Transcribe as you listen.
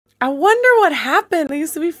I wonder what happened. They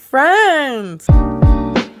used to be friends.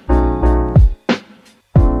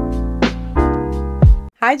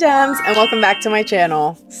 Hi Gems, and welcome back to my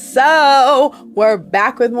channel. So we're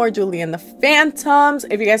back with more Julie and the Phantoms.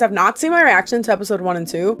 If you guys have not seen my reaction to episode 1 and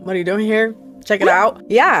 2, what are you doing here? Check it out.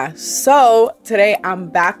 Yeah, so today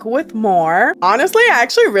I'm back with more. Honestly, I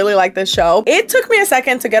actually really like this show. It took me a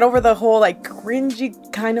second to get over the whole like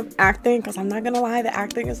cringy kind of acting, because I'm not gonna lie, the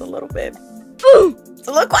acting is a little bit it's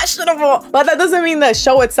a little questionable, but that doesn't mean the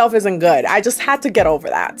show itself isn't good. I just had to get over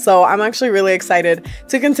that. So I'm actually really excited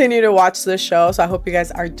to continue to watch this show. So I hope you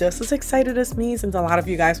guys are just as excited as me, since a lot of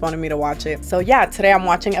you guys wanted me to watch it. So yeah, today I'm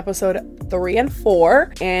watching episode 3 and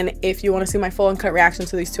 4. And if you want to see my full uncut reaction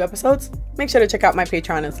to these 2 episodes, make sure to check out my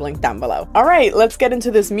Patreon. It's linked down below. All right, let's get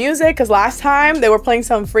into this music, because last time they were playing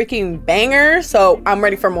some freaking bangers. So I'm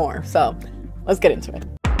ready for more. So let's get into it.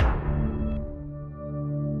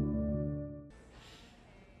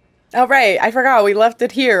 All right, I forgot we left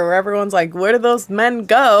it here where everyone's like, where did those men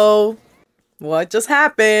go? What just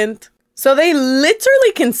happened? So they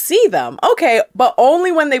literally can see them. Okay, but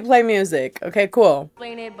only when they play music. Okay, cool.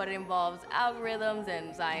 Explain it, but it involves algorithms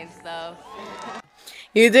and science stuff.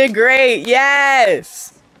 You did great.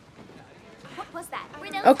 Yes. What was that?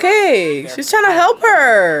 Okay, she's trying to help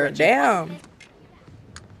her. Damn.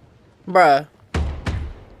 Bruh.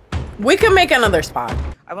 We can make another spot.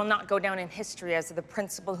 I will not go down in history as the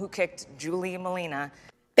principal who kicked Julie and Melina.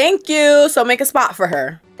 Thank you. So make a spot for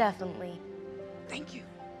her. Definitely. Thank you.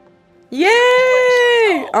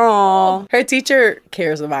 Yay! Aw. Her teacher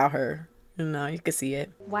cares about her. You know, you can see it.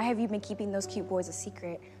 Why have you been keeping those cute boys a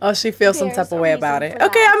secret? Oh, she feels some There's type of a way reason about it. for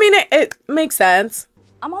Okay, that. I mean, it makes sense.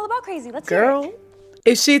 I'm all about crazy. Let's hear Girl, it.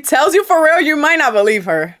 if she tells you for real, you might not believe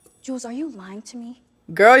her. Jules, are you lying to me?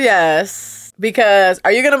 Girl, yes. Because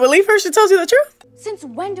are you gonna believe her if she tells you the truth? Since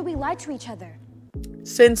when do we lie to each other?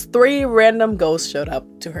 Since 3 random ghosts showed up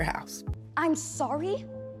to her house. I'm sorry?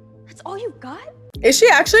 That's all you got? Is she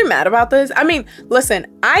actually mad about this? I mean, listen,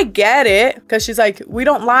 I get it, because she's like, we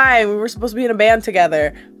don't lie, we were supposed to be in a band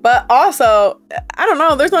together. But also, I don't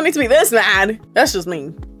know, there's no need to be this mad. That's just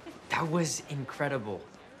me. That was incredible.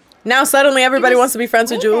 Now suddenly everybody wants to be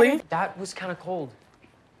friends with Julie. That was kind of cold.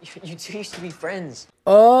 You two used to be friends.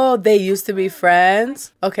 Oh, they used to be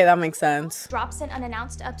friends? Okay, that makes sense. Drops in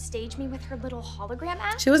unannounced to upstage me with her little hologram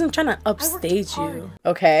act? She wasn't trying to upstage hard. you.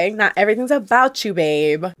 Okay, not everything's about you,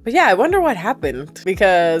 babe. But yeah, I wonder what happened,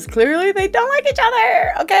 because clearly they don't like each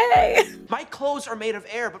other, okay? My clothes are made of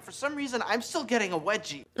air, but for some reason, I'm still getting a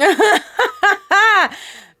wedgie.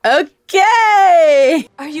 Okay.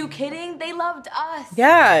 Are you kidding? They loved us.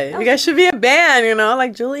 Yeah, you guys should be a band, you know,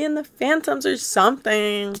 like Julie and the Phantoms or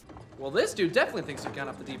something. Well, this dude definitely thinks you've gone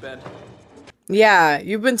off the deep end. Yeah,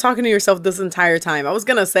 you've been talking to yourself this entire time. I was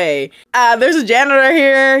gonna say, there's a janitor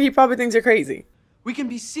here. He probably thinks you're crazy. We can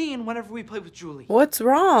be seen whenever we play with Julie. What's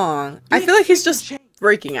wrong? I feel like he's just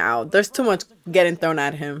freaking out. There's too much getting thrown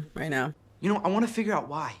at him right now. You know, I want to figure out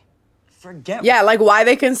why. Forget. Yeah, like why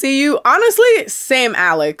they can see you. Honestly, same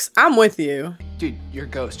Alex. I'm with you. Dude, your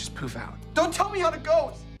ghost just poof out. Don't tell me how to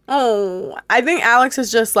go. Oh, I think Alex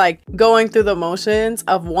is just like going through the motions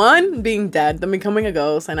of 1, being dead, then becoming a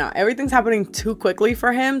ghost, and now everything's happening too quickly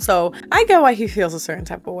for him. So I get why he feels a certain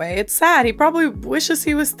type of way. It's sad. He probably wishes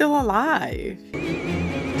he was still alive.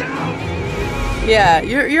 Yeah,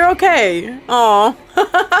 you're okay. Oh.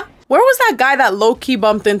 Where was that guy that low-key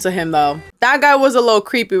bumped into him, though? That guy was a little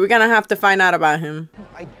creepy. We're gonna have to find out about him.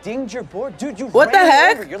 I dinged your board. Dude, you What the ran me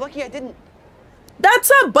heck? over. You're lucky I didn't. That's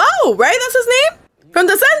a Bo, right? That's his name? From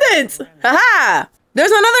Descendants. Haha.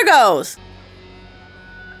 There's another ghost.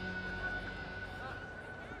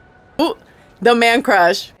 Ooh, the man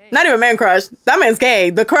crush. Not even man crush. That man's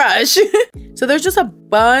gay. The crush. So there's just a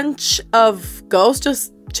bunch of ghosts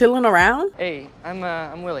just chilling around. Hey,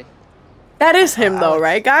 I'm Willie. That is him though,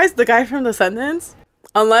 right, guys? The guy from Descendants?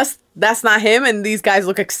 Unless that's not him and these guys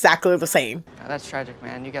look exactly the same. That's tragic,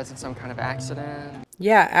 man. You guys in some kind of accident?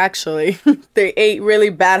 Yeah, actually. They ate really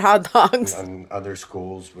bad hot dogs. On other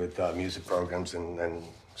schools with music programs and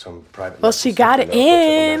some private. Well, she got it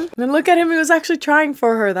in. And look at him. He was actually trying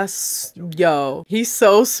for her. That's, yo, he's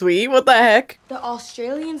so sweet. What the heck? The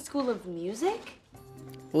Australian School of Music?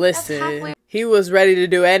 Listen, he was ready to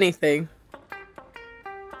do anything.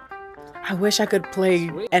 I wish I could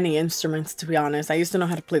play any instruments, to be honest. I used to know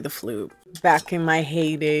how to play the flute back in my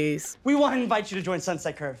heydays. We want to invite you to join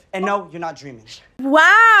Sunset Curve. And no, you're not dreaming.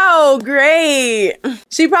 Wow, great.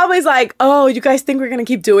 She probably's like, oh, you guys think we're gonna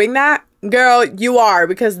keep doing that? Girl, you are,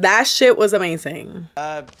 because that shit was amazing.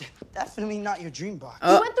 definitely not your dream box.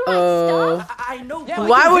 You went through my stuff? I know.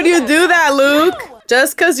 Why would you do that, Luke?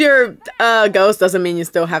 Just because you're a ghost doesn't mean you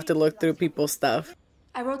still have to look through people's stuff.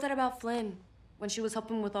 I wrote that about Flynn when she was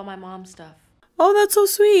helping with all my mom's stuff. Oh, that's so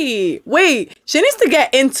sweet. Wait, she needs to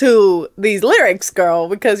get into these lyrics, girl,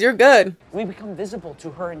 because you're good. We become visible to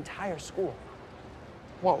her entire school.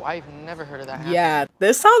 Whoa, I've never heard of that happen. Yeah,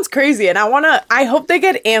 this sounds crazy, and I hope they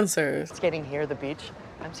get answers. Skating here, the beach.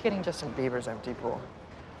 I'm skating Justin Bieber's empty pool.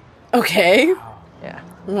 Okay. Yeah.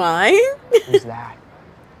 Why? Who's that?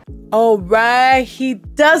 Oh, right. He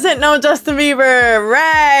doesn't know Justin Bieber.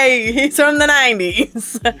 Right. He's from the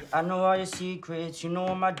 90s. I know all your secrets. You know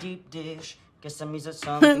all my deep dish. Guess that means that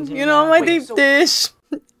some things You know my deep dish.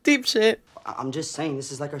 Deep shit. I'm just saying,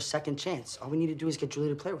 this is like our second chance. All we need to do is get Julie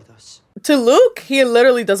to play with us. To Luke, he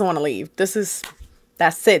literally doesn't want to leave.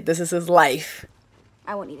 That's it. This is his life.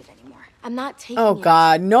 I won't need it anymore. I'm not taking Oh, it.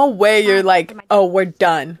 God. No way you're like, oh, we're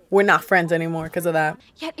done. We're not friends anymore because of that.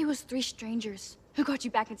 Yet it was 3 strangers who got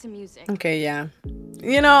you back into music. Okay, yeah.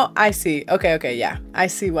 You know, I see. Okay, yeah. I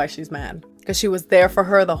see why she's mad. Because she was there for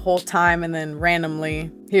her the whole time, and then randomly,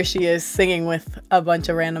 here she is singing with a bunch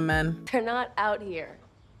of random men. They're not out here.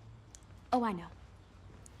 Oh, I know.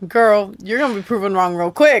 Girl, you're going to be proven wrong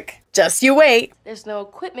real quick. Just you wait. There's no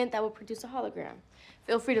equipment that will produce a hologram.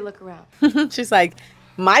 Feel free to look around. She's like,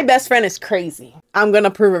 my best friend is crazy. I'm going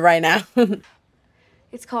to prove it right now.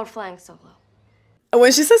 It's called flying solo.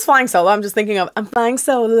 When she says flying solo, I'm just thinking of, I'm flying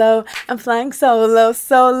solo, I'm flying solo,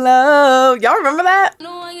 solo. Y'all remember that?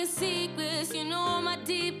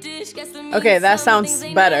 Okay, that sounds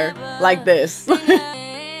better. Like this.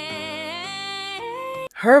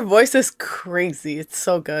 Her voice is crazy. It's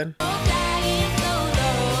so good.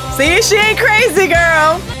 See, she ain't crazy,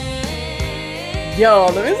 girl.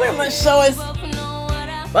 Yo, the music on this show is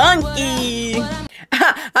funky.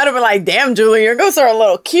 I'd have been like, damn, Julie, your ghosts are a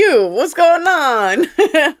little cute. What's going on?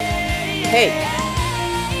 Hey,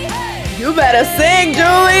 you better sing,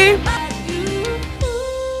 Julie.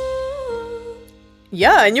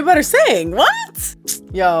 Yeah, and you better sing. What?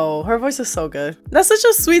 Yo, her voice is so good. That's such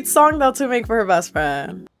a sweet song, though, to make for her best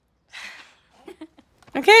friend.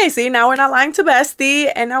 Okay, see, now we're not lying to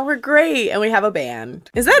bestie, and now we're great, and we have a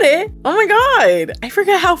band. Is that it? Oh my God. I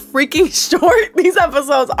forget how freaking short these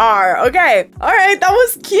episodes are. Okay, all right, that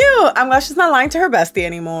was cute. I'm glad she's not lying to her bestie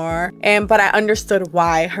anymore. But I understood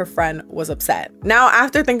why her friend was upset. Now,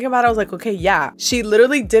 after thinking about it, I was like, okay, yeah. She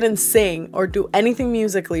literally didn't sing or do anything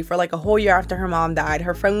musically for like a whole year after her mom died.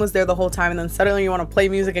 Her friend was there the whole time, and then suddenly you want to play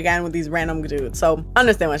music again with these random dudes. So,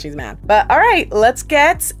 understand why she's mad. But all right, let's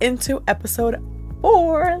get into episode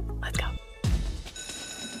 4. Let's go.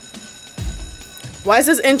 Why is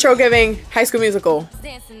this intro giving High School Musical?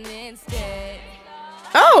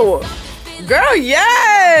 Oh, girl,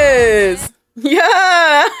 yes.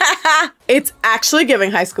 Yeah. It's actually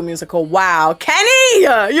giving High School Musical. Wow. Kenny,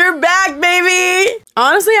 you're back, baby.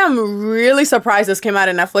 Honestly, I'm really surprised this came out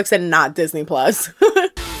on Netflix and not Disney Plus.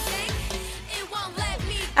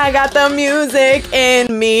 I got the music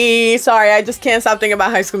in me. Sorry, I just can't stop thinking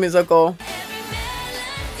about High School Musical.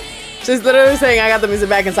 She's literally saying, I got the music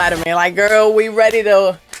back inside of me. Like, girl, we ready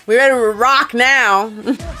to rock now.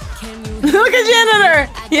 Look at Janitor.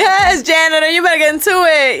 Yes, Janitor, you better get into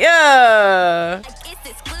it. Yeah.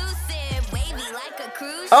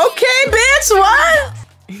 Okay, bitch, what?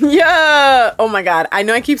 Yeah. Oh my God. I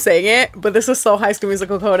know I keep saying it, but this is so High School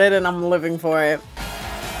Musical coded and I'm living for it.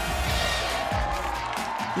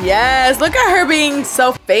 Yes, look at her being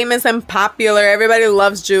so famous and popular. Everybody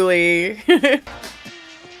loves Julie.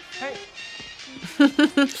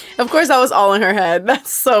 Of course, that was all in her head.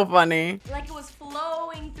 That's so funny. Like it was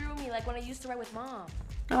flowing through me, like when I used to write with mom.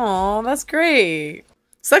 Oh, that's great.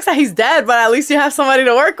 Sucks that he's dead, but at least you have somebody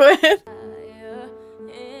to work with.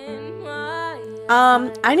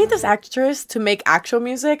 I need this actress to make actual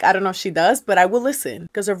music. I don't know if she does, but I will listen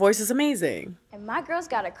because her voice is amazing. And my girl's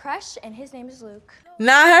got a crush, and his name is Luke.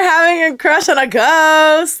 Not her having a crush on a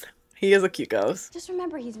ghost. He is a cute ghost. Just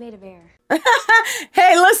remember, he's made of air.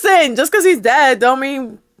 Hey, listen, just because he's dead don't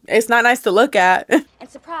mean it's not nice to look at. And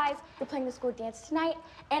surprise, we're playing the school dance tonight,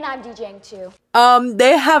 and I'm DJing too.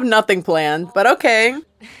 They have nothing planned, but okay.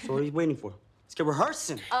 So what are you waiting for? Let's get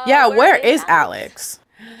rehearsing. Yeah, where is Alex?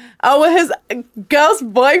 Oh, with his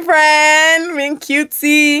ghost boyfriend, being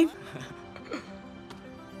cutesy.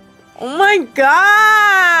 Oh my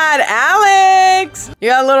God, Alex! You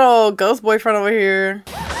got a little ghost boyfriend over here.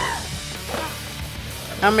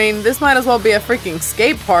 I mean, this might as well be a freaking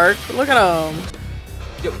skate park. Look at him.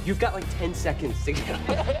 Yo, you've got like 10 seconds to get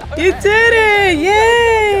You did it!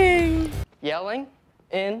 Yay! Yelling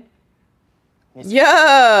in.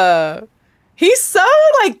 Yeah. He's so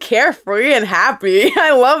like carefree and happy.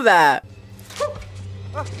 I love that.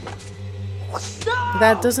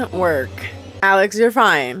 That doesn't work. Alex, you're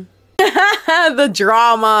fine. The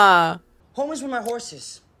drama. Home is with my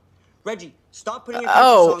horses. Reggie, stop putting your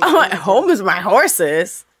songs Oh, home is my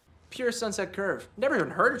horses. Pure Sunset Curve. Never even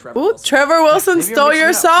heard of Trevor Ooh, Wilson. Trevor Wilson Maybe you're stole mixing your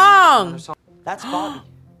it up. song. That's Bobby.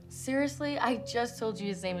 Seriously? I just told you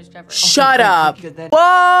his name is Trevor. Shut up. because then-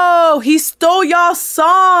 Whoa, he stole y'all's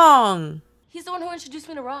song. He's the one who introduced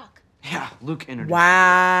me to rock. Yeah, Luke introduced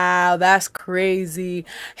Wow, that's crazy.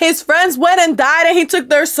 His friends went and died and he took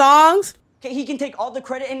their songs. Okay, he can take all the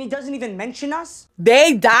credit and he doesn't even mention us?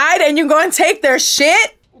 They died and you're going to take their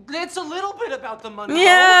shit? It's a little bit about the money.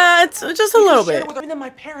 Yeah, it's just a little bit. And then my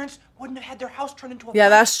parents wouldn't have had their house turned into a Yeah,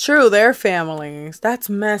 that's true. Their families. That's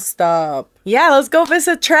messed up. Yeah, let's go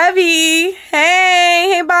visit Trevi.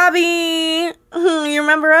 Hey Bobby. You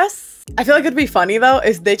remember us? I feel like it'd be funny though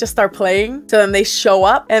if they just start playing, so then they show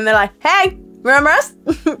up and they're like, hey, remember us?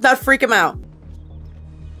 That'd freak him out.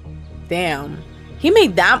 Damn. He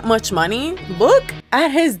made that much money? Look at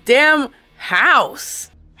his damn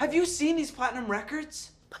house. Have you seen these platinum records?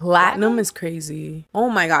 Platinum is crazy. Oh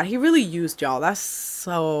my god, he really used y'all. That's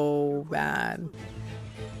so bad.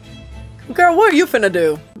 Girl, what are you finna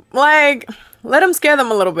do? Like, let him scare them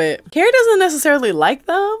a little bit. Carrie doesn't necessarily like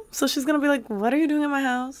them, so she's gonna be like, what are you doing in my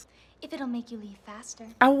house? If it'll make you leave faster.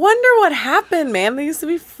 I wonder what happened, man. They used to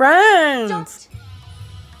be friends. Don't.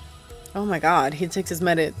 Oh my god, he takes his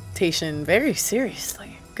meditation very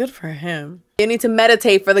seriously. Good for him. You need to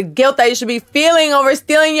meditate for the guilt that you should be feeling over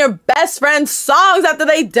stealing your best friend's songs after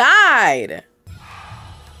they died.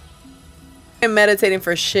 I'm meditating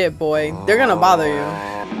for shit, boy. They're gonna bother you.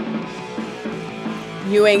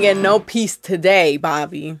 You ain't getting no peace today,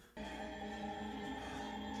 Bobby.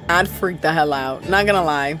 I'd freak the hell out. Not gonna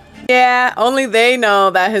lie. Yeah, only they know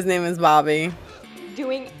that his name is Bobby.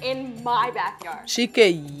 Doing in my backyard. She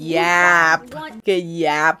could yap. Could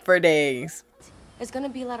yap for days. There's gonna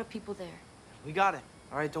be a lot of people there. We got it.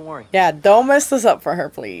 All right, don't worry. Yeah, don't mess this up for her,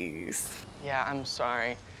 please. Yeah, I'm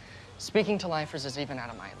sorry. Speaking to lifers is even out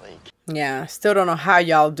of my league. Yeah, still don't know how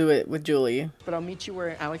y'all do it with Julie. But I'll meet you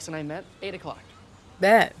where Alex and I met, 8 o'clock.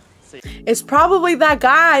 Bet. See. It's probably that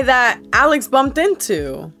guy that Alex bumped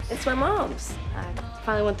into. It's my mom's. I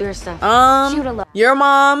finally went through her stuff. She would've loved. Your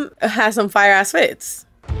mom has some fire ass fits.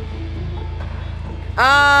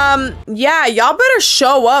 Yeah, y'all better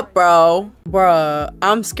show up, bro. Bruh,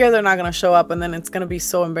 I'm scared they're not gonna show up and then it's gonna be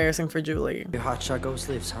so embarrassing for Julie. Your hotshot ghost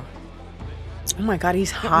lives, huh? Oh my god,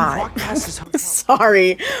 he's hot. Walk past his hotel.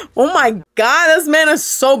 Sorry. Oh my god, this man is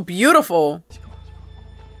so beautiful.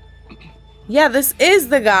 Yeah, this is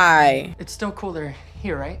the guy. It's still cool they're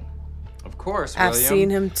here, right? Of course, I've William. seen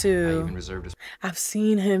him I too. even reserved a I've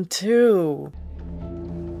seen him too.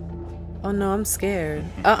 Oh no, I'm scared.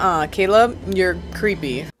 Caleb, you're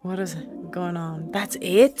creepy. What is going on? That's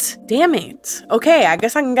it? Damn it. Okay, I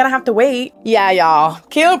guess I'm gonna have to wait. Yeah, y'all.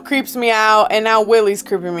 Caleb creeps me out and now Willie's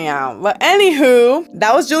creeping me out. But anywho,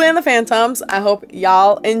 that was Julie and the Phantoms. I hope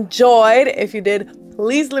y'all enjoyed. If you did,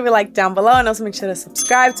 please leave a like down below and also make sure to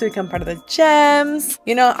subscribe to become part of the Gems.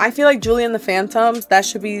 You know, I feel like Julie and the Phantoms, that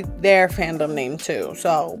should be their fandom name too.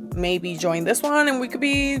 So maybe join this one and we could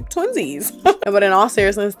be twinsies. But in all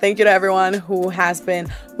seriousness, thank you to everyone who has been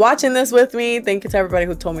watching this with me. Thank you to everybody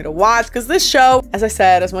who told me to watch, because this show, as I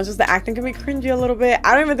said, as much as the acting can be cringy a little bit,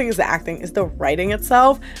 I don't even think it's the acting, it's the writing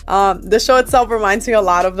itself. The show itself reminds me a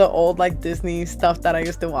lot of the old like Disney stuff that I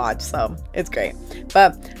used to watch, so it's great.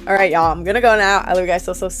 But all right, y'all, I'm gonna go now. I love you guys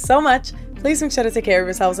so much. Please make sure to take care of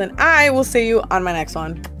yourselves and I will see you on my next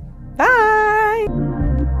one. Bye.